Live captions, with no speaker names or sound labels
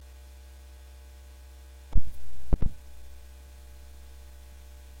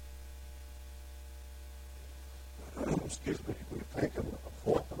we've taken a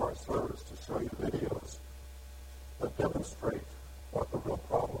fourth of our service to show you videos that demonstrate what the real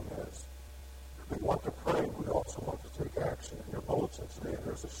problem is. We want to pray, we also want to take action. In your bulletin today,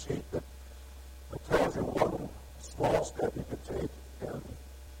 there's a sheet that tells you one small step you could take in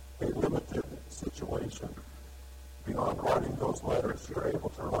a limited situation. Beyond writing those letters, you're able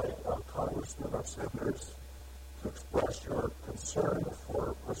to write congressmen or senators to express your concern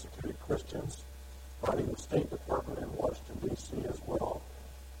for persecuted Christians, writing the State Department in Washington, D.C. as well,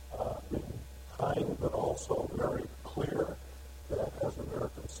 being kind but also very clear that as an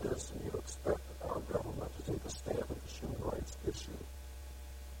American citizen you expect our government to take a stand on this human rights issue.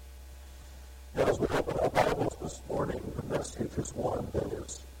 Now, as we open our Bibles this morning, the message is one that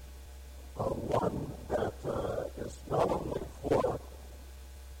is is not only for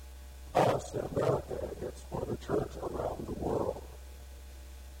us in America, it's for the church around the world.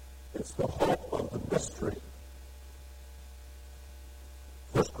 It's the hope of the mystery.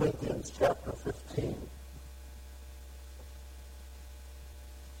 1 Corinthians chapter 15.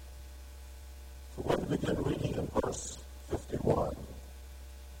 So we're going to begin reading in verse 51.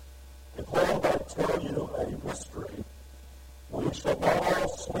 Behold, I tell you a mystery. We shall not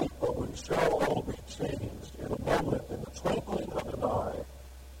all sleep, but we shall all be changed in a moment, in the twinkling of an eye,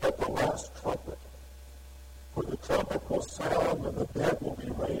 at the last trumpet. For the trumpet will sound, and the dead will be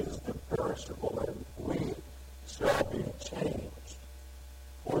raised imperishable, and we shall be changed.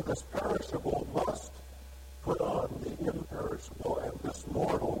 For this perishable must put on the imperishable, and this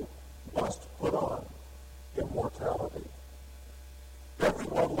mortal must put on immortality.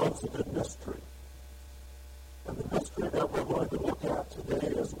 Everyone loves a good mystery. And the mystery that we're going to look at today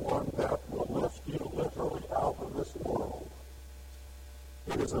is one that will lift you literally out of this world.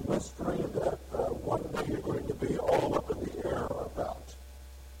 It is a mystery that one day you're going to be all up in the air about.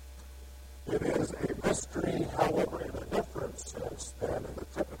 It is a mystery, however, in a different sense than in the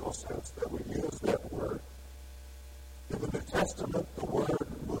typical sense that we use that word. In the New Testament, the word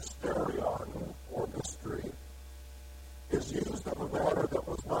mysterion, or mystery, is used of a matter that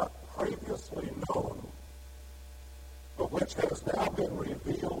was not previously known, but which has now been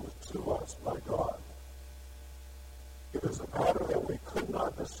revealed to us by God. It is a matter that we could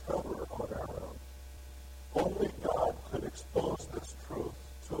not discover on our own. Only God could expose this truth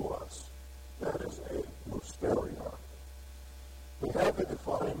to us. That is a mysterion. We have it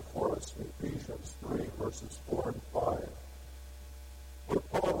defined for us in Ephesians 3, verses 4 and 5, where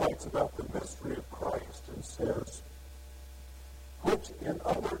Paul writes about the mystery of Christ and says, which in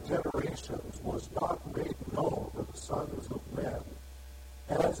other generations was not made known to the sons of men,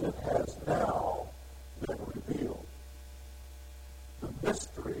 as it has now been revealed. The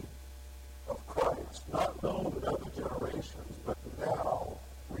mystery of Christ, not known in other generations, but now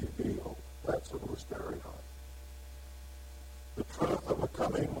revealed. That's a mysterion. The truth of a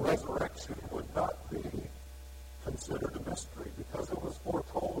coming resurrection would not be considered a mystery because it was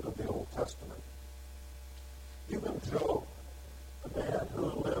foretold in the Old Testament. Even Job, the man who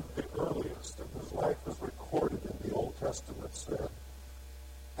lived the earliest and whose life is recorded in the Old Testament, said,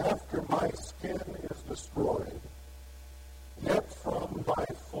 after my skin is destroyed, yet from my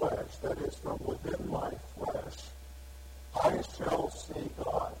flesh, that is, from within my flesh, I shall see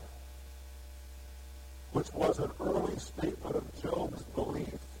God, which was an early statement of Job's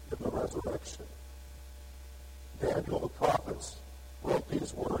belief in the resurrection. Daniel the prophet wrote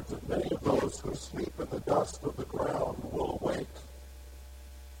these words, and many of those who sleep in the dust of the ground will awake.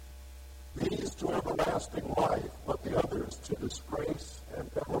 These to everlasting life, but the others to disgrace and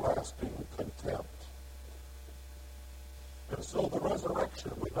everlasting contempt. And so the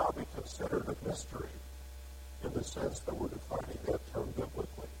resurrection would not be considered a mystery in the sense that we're defining that term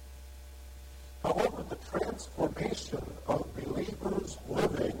biblically. However, the transformation of believers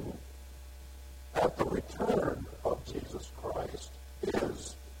living at the return of Jesus Christ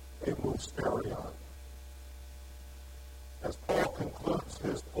is a mysterion. As Paul concludes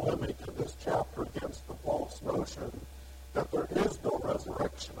his polemic in this chapter against the false notion that there is no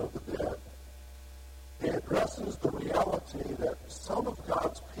resurrection of the dead, he addresses the reality that some of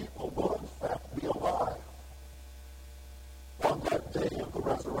God's people will in fact be alive on that day of the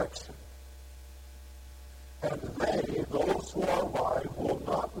resurrection. And they, those who are alive, will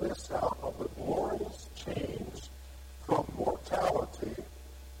not miss out on the glorious change from mortality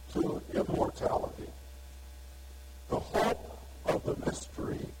to immortality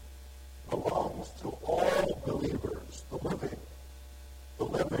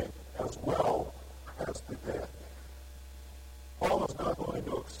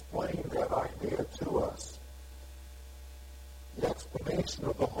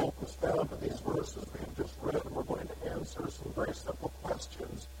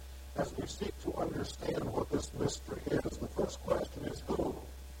who?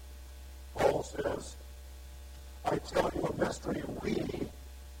 Paul says, I tell you a mystery, we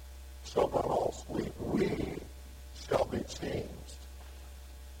shall not all sleep, we shall be changed.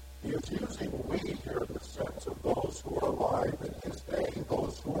 He is using we here in the sense of those who are alive in his day,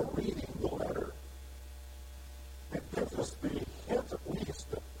 those who are reading the letter. It gives us the hint, at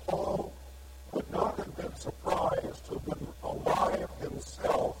least, that Paul would not have been surprised to have been alive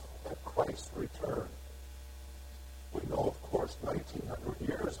himself at Christ's return. We know, of course, 1900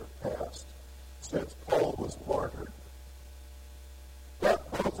 years have passed since Paul was martyred.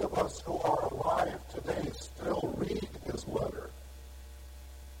 But those of us who are alive today still read his letter.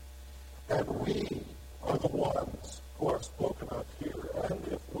 And we are the ones who are spoken of here. And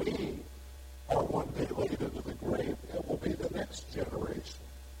if we are one day laid into the grave, it will be the next generation.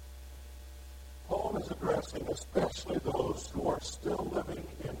 Paul is addressing especially those who are still living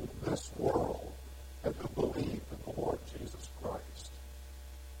in this world and who believe in the Lord Jesus Christ.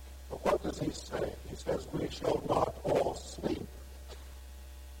 But what does he say? He says, we shall not all sleep.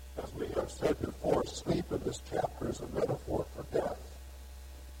 As we have said before, sleep in this chapter is a metaphor for death.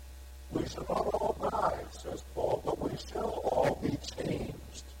 We shall not all die, says Paul, but we shall all be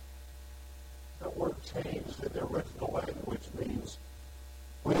changed. That word changed in the original language means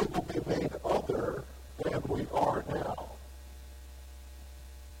we will be made other than we are now.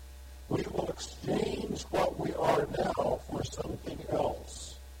 We will exchange what we are now for something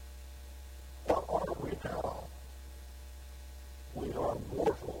else. What are we now? We are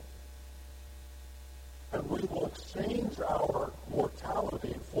mortal. And we will exchange our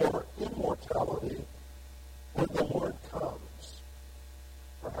mortality for immortality when the Lord comes.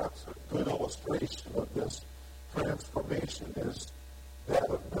 Perhaps a good illustration of this transformation is that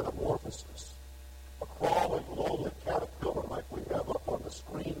of metamorphosis. A crawling, lowly caterpillar like we have up on the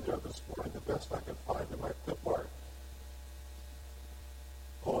screen there this morning, the best I can find in my clip art.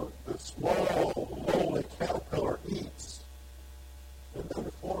 The small, lowly caterpillar eats and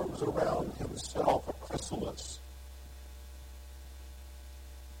then forms around himself a chrysalis.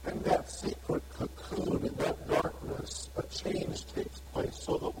 In that secret cocoon, in that darkness, a change takes place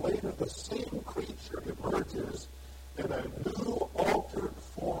so that later the same creature emerges in a new, altered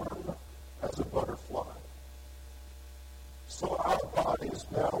form as a butterfly. So our bodies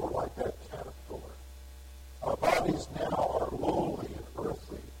now are like that caterpillar. Our bodies now are lowly and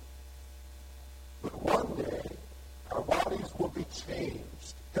earthly. But one day, our bodies will be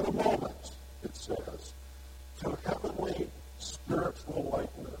changed in a moment, it says, to heavenly spiritual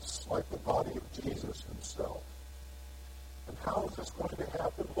likeness, like the body of Jesus himself. And how is this going to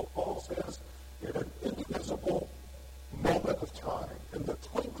happen? Well, Paul says, in an indivisible moment of time, in the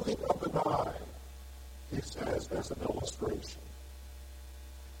twinkling of an eye, he says, as an illustration.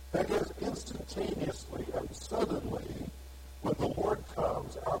 That is, instantaneously and suddenly, when the Lord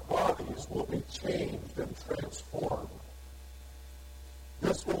comes, our bodies will be changed and transformed.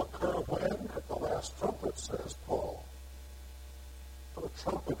 This will occur when? At the last trumpet, says Paul. The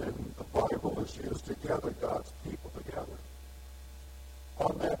trumpet in the Bible is used to gather God's people together.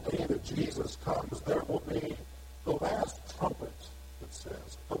 On that day that Jesus comes, there will be the last trumpet, it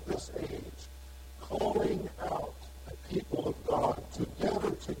says, of this age, calling out the people of God to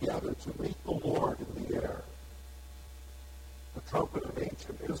gather together to meet the Lord in the air. The trumpet in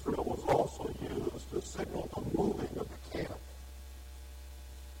ancient Israel was also used to signal the moving of the camp.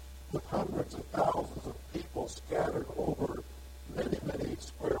 With hundreds of thousands of people scattered over many, many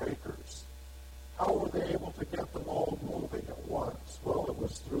square acres, how were they able to get them all moving at once? Well, it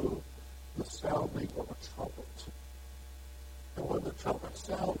was through the sounding of a trumpet. And when the trumpet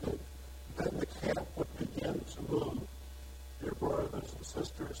sounded, then the camp would begin to move. Dear brothers and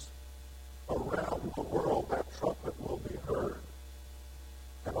sisters, around the world that trumpet will be heard.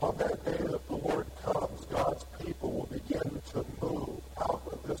 And on that day that the Lord comes, God's people will begin to move out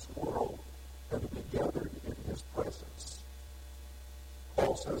of this world and be gathered in his presence.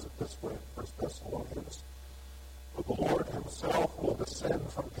 Paul says it this way in 1 Thessalonians. For the Lord himself will descend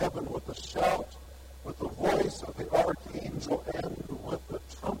from heaven with a shout, with the voice of the archangel, and with the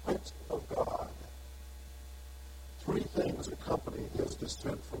trumpet of God. Three things accompany his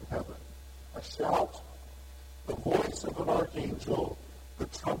descent from heaven. A shout, the voice of an archangel, the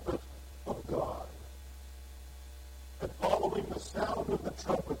trumpet of God. And following the sound of the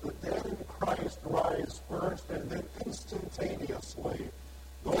trumpet, the dead in Christ rise first, and then instantaneously,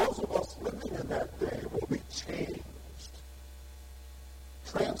 those of us living in that day will be changed,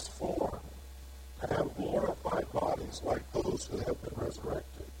 transformed, and have glorified bodies like those who have been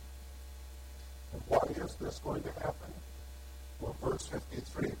resurrected. And why is this going to happen? Well, verse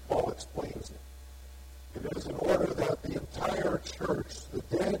 53, Paul explains it. It is in order that the entire church, the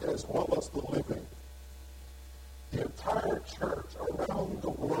dead as well as the living, the entire church around the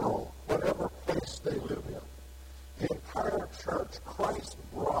world, whatever place they live in, the entire church, Christ's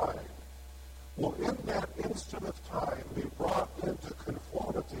bride, will in that instant of time be brought into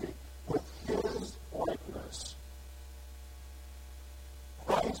conformity with his likeness.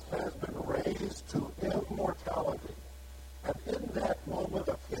 Christ has been raised to immortality, and in that moment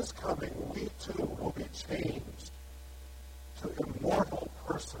of his coming, we too will be changed to immortal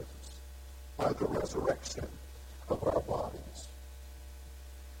persons by the resurrection of our bodies.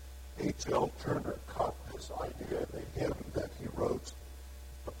 H.L. Turner caught this idea in the hymn that he wrote,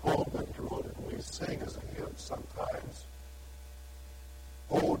 the poem that he wrote, and we sing as a hymn sometimes.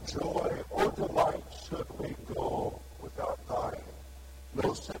 O joy, O delight, should we go without dying.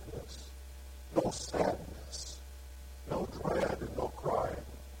 No sickness, no sadness, no dread and no crying.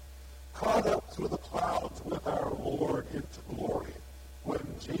 Caught up through the clouds with our Lord into glory when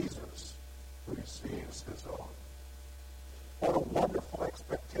Jesus receives his own. What a wonderful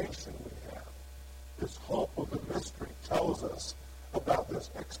expectation we have. This hope of the mystery tells us about this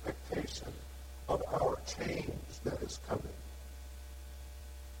expectation of our change that is coming.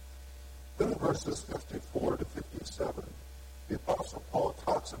 Then in verses 54 to 57, the Apostle Paul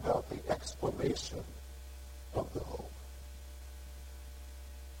talks about the exclamation of the hope.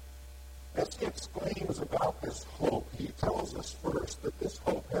 As he exclaims about this hope, he tells us first that this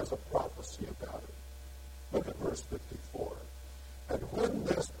hope has a prophecy about it. Look at verse 54. And when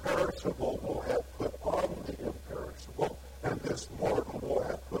this perishable will have put on the imperishable, and this mortal will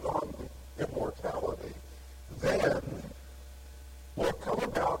have put on the immortality, then will come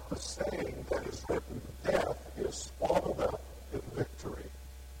about the saying that is written, death is swallowed up in victory.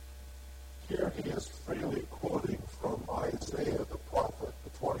 Here he is freely quoting from Isaiah the prophet,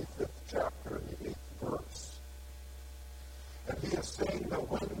 the 25th chapter and the 8th verse. And he is saying that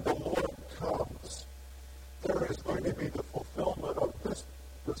when the Lord comes, there is going to be the fulfillment of this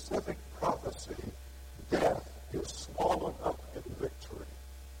specific prophecy. Death is swallowed up in victory.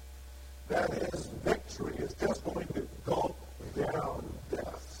 That is, victory is just going to gulp down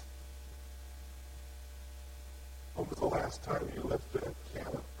death. When was the last time you lifted a can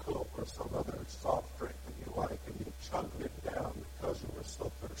of Coke or some other soft drink that you like and you chugged it down because you were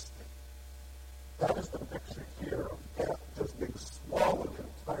so thirsty? That is the picture here of death just being swallowed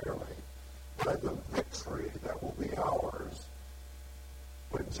entirely by the victory that will be ours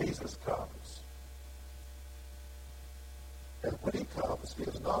when Jesus comes. And when he comes, he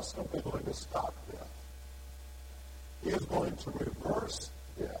is not simply going to stop death. He is going to reverse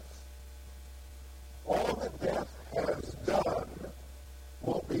death. All that death has done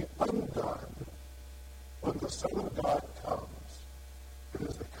will be undone when the Son of God comes. It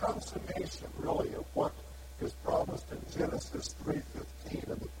is the consummation, really, of what is promised in Genesis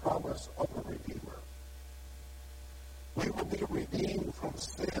 3:15 and the promise of a Redeemer. We will be redeemed from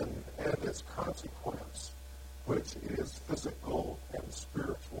sin and its consequence, which is physical and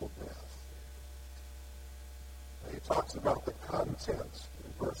spiritual death. He talks about the content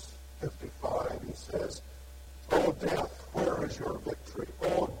in verse 55. He says, O death, where is your victory?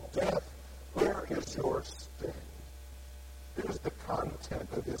 O death, where is your sting? Here's the content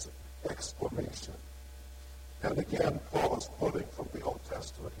of his exclamation. And again, Paul is quoting from the Old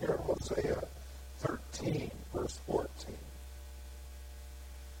Testament here in Hosea 13, verse 14.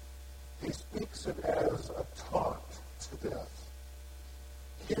 He speaks it as a taunt to death.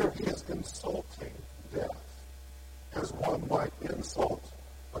 Here he is insulting death, as one might insult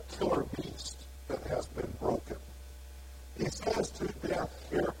a killer beast that has been broken. He says to death,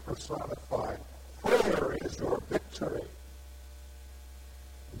 here personified, where is your victory?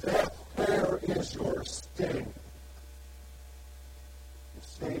 Death, where is your sting? You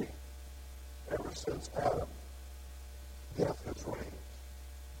see, ever since Adam, death has reigned.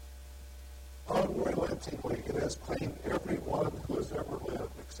 Unrelentingly, it has claimed everyone who has ever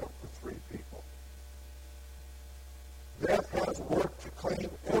lived except for 3 people. Death has worked to claim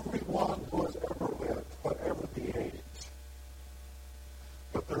everyone who has ever lived, whatever the age.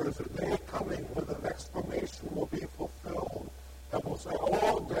 But there is a day coming when the exclamation will be fulfilled and will say,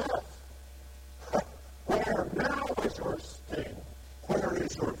 oh, death, where now is your sting? Where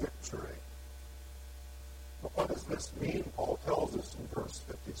is your victory? But what does this mean? Paul tells us in verse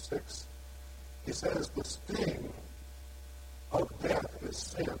 56. He says, the sting of death is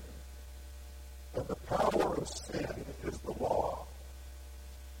sin, and the power of sin is the law.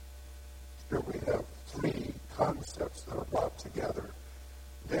 Here we have 3 concepts that are brought together: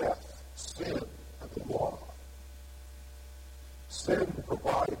 death, sin, and the law. Sin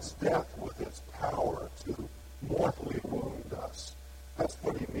provides death with its power to mortally wound us. That's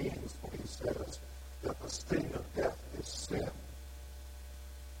what he means when he says that the sting of death is sin.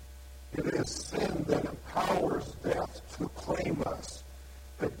 It is sin that empowers death to claim us,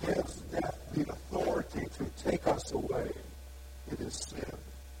 that gives death the authority to take us away. It is sin.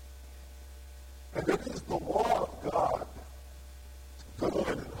 And it is the law of God, good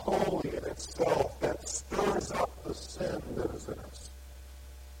and holy in itself, that stirs up the sin that is in us.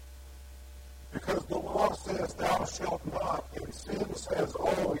 Because the law says, thou shalt not, and sin says,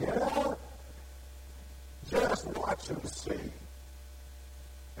 oh yeah? Just watch and see.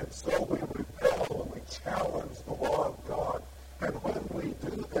 And so we rebel and we challenge the law of God. And when we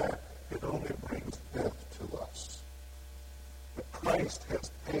do that, it only brings death to us. But Christ has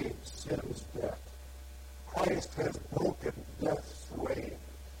paid sin's debt. Christ has broken death's reign.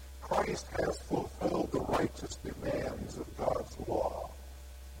 Christ has fulfilled the righteous demands of God's law,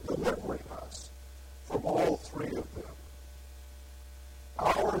 delivering us from all three of them.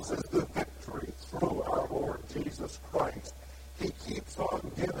 Ours is the victory through our Lord Jesus Christ. He keeps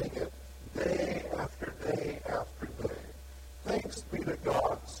on giving it day after day after day. Thanks be to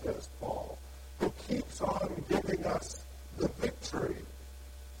God, says Paul, who keeps on giving us the victory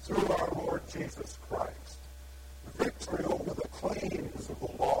through our Lord Jesus Christ. Victory over the claims of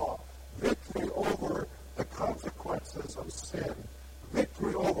the law. Victory over the consequences of sin.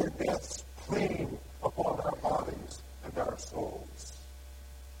 Victory over death's claim upon our bodies and our souls.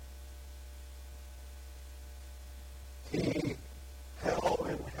 He, hell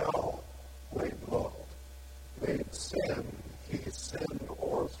in hell, laid low. Made sin, he sinned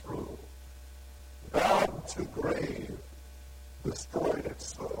o'erthrew. Bowed to grave, destroyed it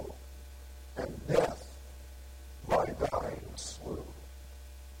so. And death, by dying, slew.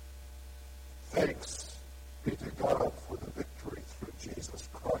 Thanks be to God for the victory through Jesus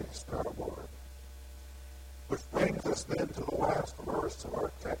Christ our Lord. Which brings us then to the last verse of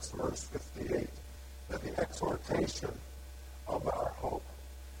our text, verse 58, and the exhortation of our hope.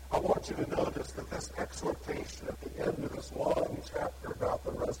 I want you to notice that this exhortation at the end of this long chapter about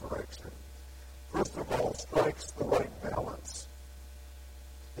the resurrection, first of all, strikes the right balance.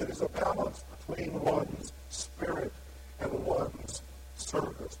 It is a balance between one's spirit and one's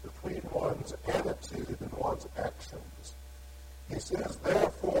service, between one's attitude and one's actions. He says,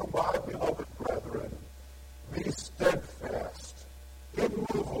 therefore, my beloved brethren, be steadfast,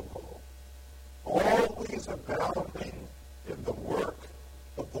 immovable, always abounding in the work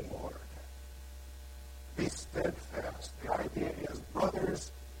of the Lord. Be steadfast. The idea is,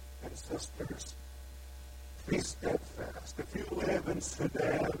 brothers and sisters, be steadfast. If you live in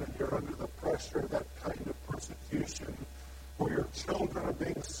Sudan and you're under the pressure of that kind of persecution, where your children are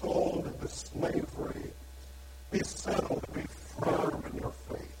being sold into slavery, be settled, be firm in your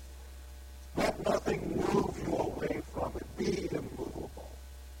faith. Let nothing move you away from it. Be immovable.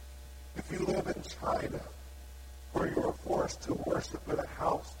 If you live in China, where you are forced to worship in a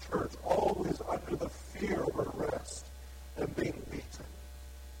house church, always under the fear of arrest and being beaten,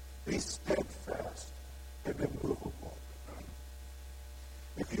 be steadfast and immovable.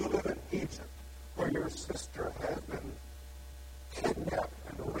 If you live in Egypt, where your sister has been kidnapped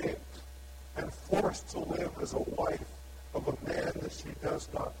and raped and forced to live as a wife of a man that she does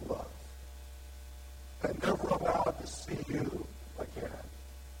not love, and never allowed to see you again,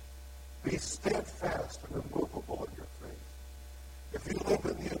 be steadfast and immovable in your faith. If you live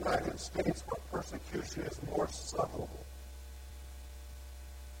in the United States, where persecution is more subtle,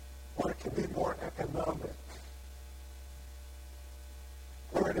 where it can be more economic,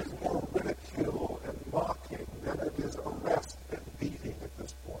 where it is more ridicule and mocking than it is arrest and beating at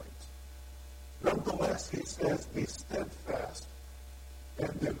this point. Nonetheless, he says, be steadfast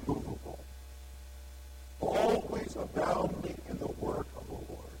and immovable, always abounding in the work of the Lord.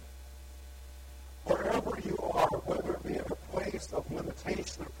 Wherever you are, whether it be in a place of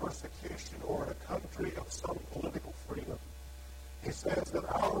limitation or persecution or in a country of some political freedom, he says that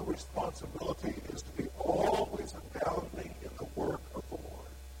our responsibility is to be always abounding in the work of the Lord.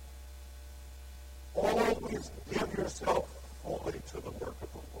 Always give yourself fully to the work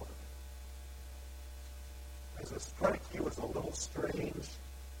of the Lord. Does it strike you as a little strange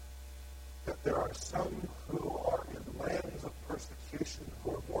that there are some who are in lands of persecution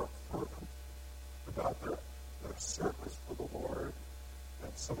who are more fervent about their service for the Lord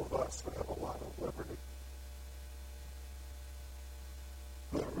than some of us who have a lot of liberty?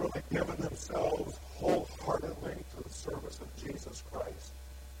 Who have really given themselves wholeheartedly to the service of Jesus Christ.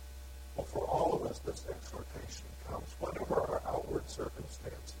 Well, for all of us, this exhortation comes, whatever our outward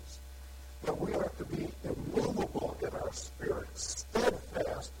circumstances, that we are to be immovable in our spirit,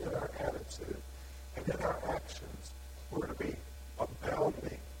 steadfast in our attitude, and in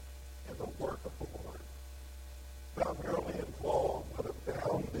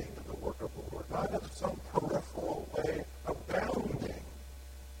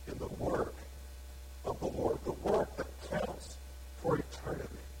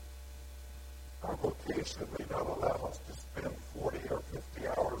Our vocation may not allow us to spend 40 or 50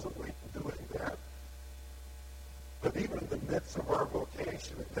 hours a week doing that. But even in the midst of our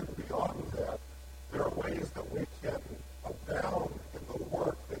vocation, and then beyond that, there are ways that we can abound in the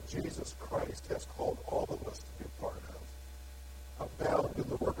work that Jesus Christ has called all of us to be part of. Abound in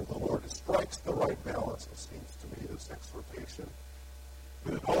the work of the Lord. It strikes the right balance, it seems to me, this exhortation.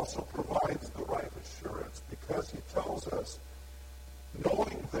 But it also provides the right assurance because he tells us,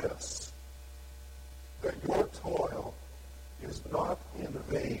 knowing this, that your toil is not in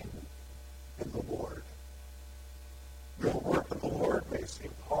vain in the Lord. Your work in the Lord may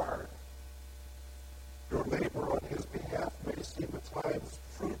seem hard. Your labor on his behalf may seem at times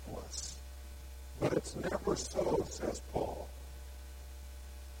fruitless. But it's never so, says Paul.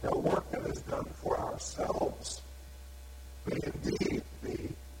 Now, work that is done for ourselves may indeed be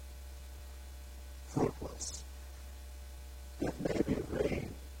fruitless. It may be vain.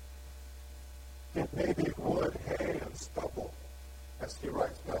 It may be wood, hay, and stubble, as he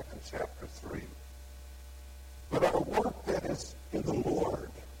writes back in chapter 3. But our work that is in the Lord,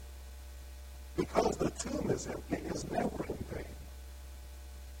 because the tomb is empty, is never in vain.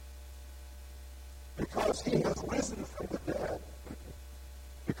 Because he has risen from the dead.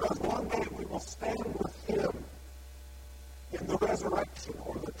 Because one day we will stand with him in the resurrection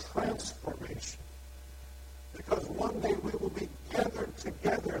or the transformation. Because one day we will be gathered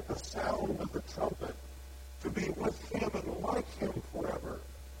together at the sound of the trumpet to be with him and like him forever.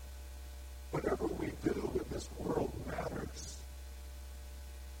 Whatever we do in this world matters.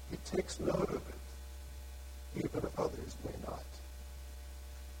 He takes note of it, even if others may not.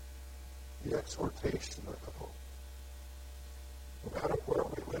 The exhortation of the hope. No matter where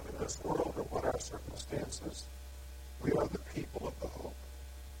we live in this world or what our circumstances, we are the people of the hope.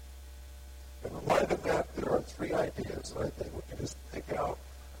 And in light of that, there are three ideas that I think we can just pick out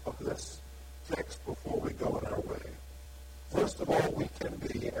of this text before we go on our way. First of all, we can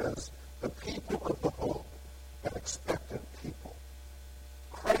be, as the people of the hope, an expectant people.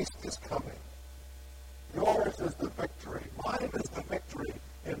 Christ is coming. Yours is the victory. Mine is the victory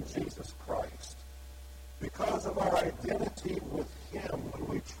in Jesus Christ. Because of our identity with him when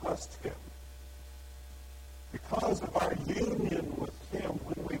we trust him. Because of our union with him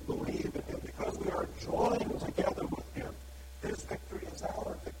when we believe in him. Because we are joined together with him. His victory is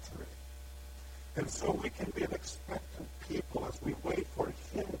our victory. And so we can be an expectant people as we wait for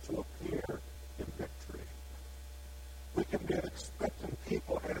him to appear in victory. We can be an expectant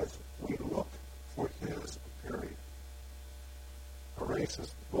people as we look for his appearing.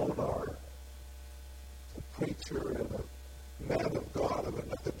 Horatius Bonar, a preacher and a man of God of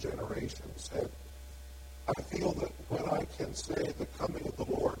another generation, said, I feel that when I can say the coming of the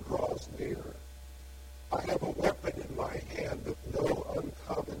Lord draws near, I have a weapon in my hand of no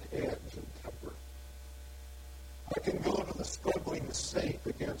uncommon edge and temper. I can go to the struggling saint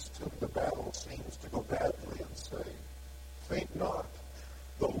against whom the battle seems to go badly and say, faint not,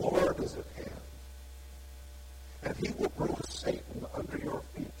 the Lord is at hand. And he will bruise Satan under your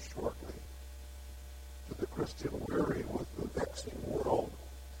feet shortly. To the Christian weary with the vexing world,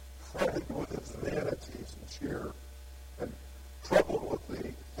 fretted with its vanities and cheer, and troubled with the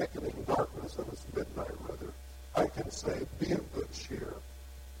thickening darkness of its midnight weather, I can say, be of good cheer.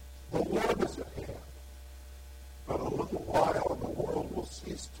 The Lord is at hand. But a little while and the world will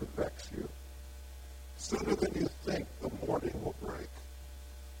cease to vex you. Sooner than you think, the morning will break.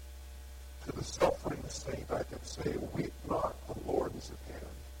 To the suffering saint, I can say, weep not, the Lord is at hand.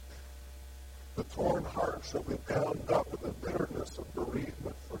 The torn heart shall be bound up in the bitterness of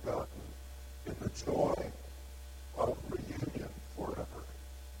bereavement forgotten, in the joy of reunion forever.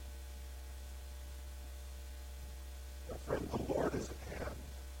 My friend, the Lord is at hand.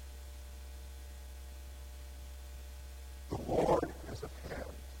 The Lord is at hand.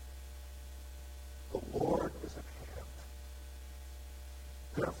 The Lord is at hand.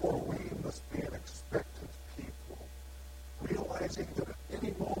 Therefore, we must be an expectant people, realizing that at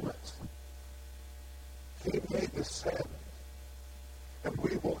any moment he may descend, and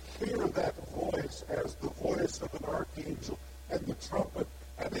we will hear that voice as the voice of an archangel and the trumpet,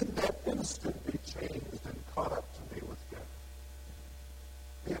 and in that instant be changed and caught up to be with him.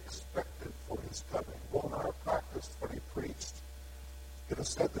 Be expected for his coming. Bonar practiced what he preached. It is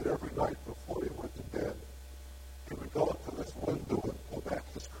said that every night before he went to bed, he would go up to this window and pull back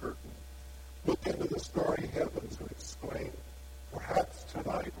his curtain, look into the starry heavens and exclaim, perhaps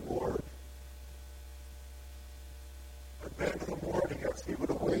tonight, Lord. And then in the morning, as he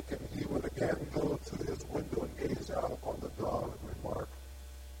would awaken, he would again go to his window and gaze out upon the dawn and remark,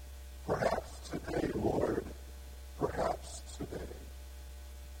 perhaps today, Lord, perhaps today.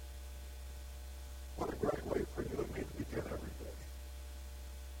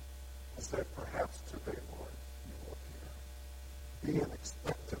 be an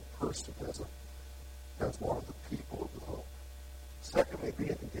expectant person as one of the people of the hope. Secondly, be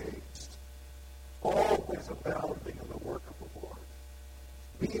engaged. Always abounding in the work of the Lord.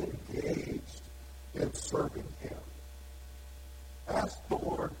 Be engaged in serving Him. Ask the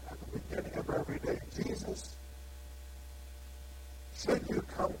Lord at the beginning of every day, Jesus, should you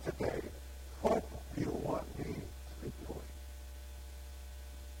come today, what do you want me to be doing?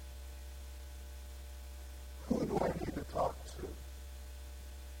 Who do I need to talk to?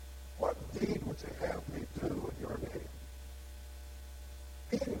 What deed would you have me do in your name?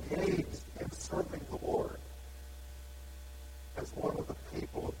 Be engaged in serving the Lord as one of the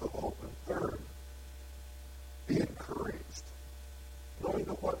people of the hope. And third, be encouraged, knowing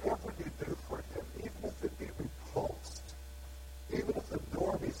that whatever you do for Him, even if it be repulsed, even if the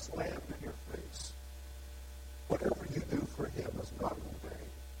door be slammed in your face, whatever you do for Him is not in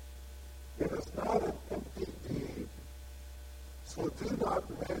vain. It is not an empty deed. So do not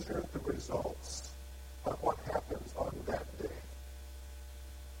measure the results of what happens on that day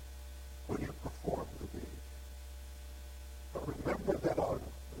when you perform the deed. But remember that on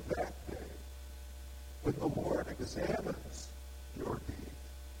that day, when the Lord examines your deed,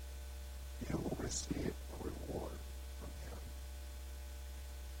 you will receive a reward from Him.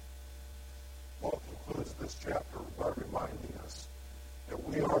 Paul concludes this chapter by reminding us that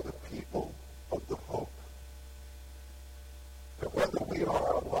we are the people of the hope. That whether we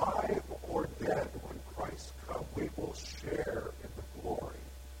are alive or dead when Christ comes, we will share in the glory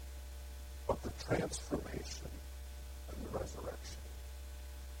of the transformation and the resurrection.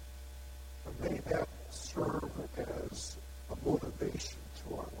 And may that serve as a motivation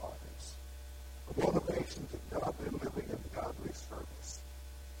to our lives, a motivation to godly living and godly service.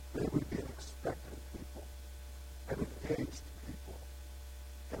 May we be an expectant people, an engaged people,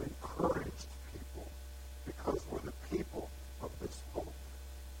 an encouraged people, because we're the people of this hope.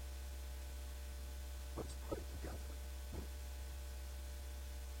 Let's pray together.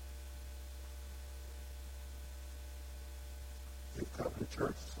 You've come to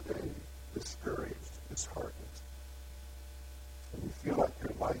church today discouraged, disheartened, and you feel like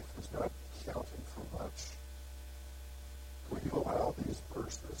your life is not counting for much. Will you allow these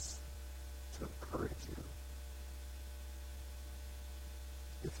verses to encourage you?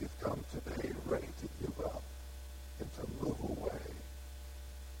 If you've come today ready to give up and to move away,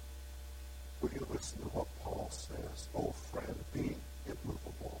 will you listen to what Paul says? Oh, friend, be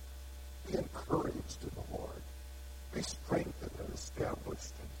immovable. Be encouraged in the Lord. Be strengthened and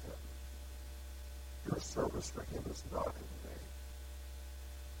established in Him. Your service for Him is not in vain.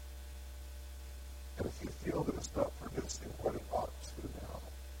 And if you feel that it's not producing what it ought to now,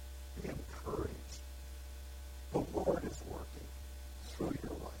 be encouraged. The Lord is working through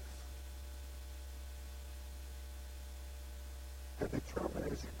your life. And determine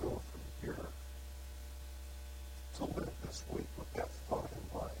as you go from here to live this week with that thought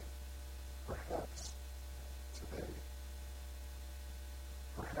in mind. Perhaps today,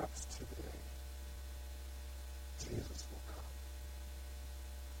 Jesus will come.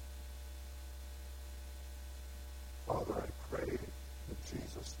 Father, I pray in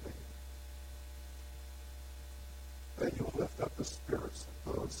Jesus' name that you'll lift up the spirits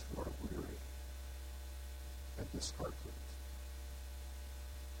of those who are weary and disheartened.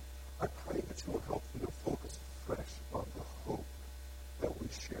 I pray that you will help them to focus afresh on the hope that we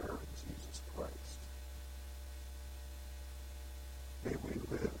share in Jesus Christ. May we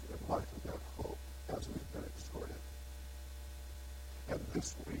live in light of that hope as we've been exhorted. And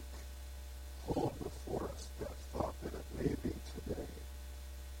this week, hold before us that thought that it may be today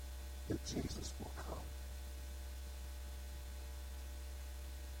that Jesus will come.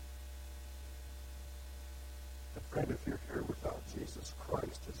 And friend, if you're here without Jesus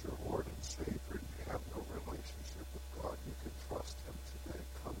Christ as your Lord and Savior, and you have no relationship with God, you can trust Him today.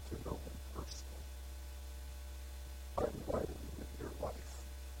 Come to know Him personally. I invite Him into your life.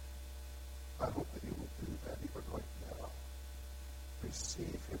 I hope that you will do that even right now.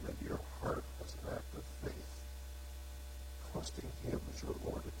 Receive Him into your heart as an act of faith, trusting Him as your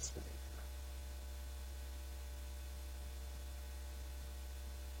Lord and Savior.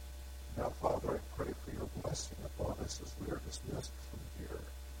 Now, Father, I pray for your blessing upon us as we are dismissed from here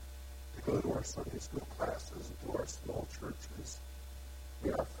to go to our Sunday school classes and to our small churches.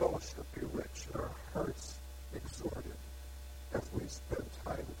 May our fellowship be rich and our hearts exhorted as we spend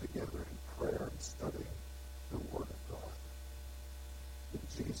time together in prayer and studying the Word of God.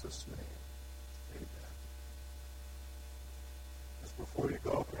 In Jesus' name, amen. Just before you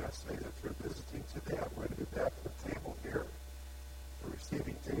go, may I say that if you're visiting today, I'm going to be back at the table here, the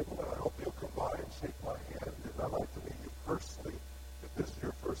receiving table, and I hope you'll come by and shake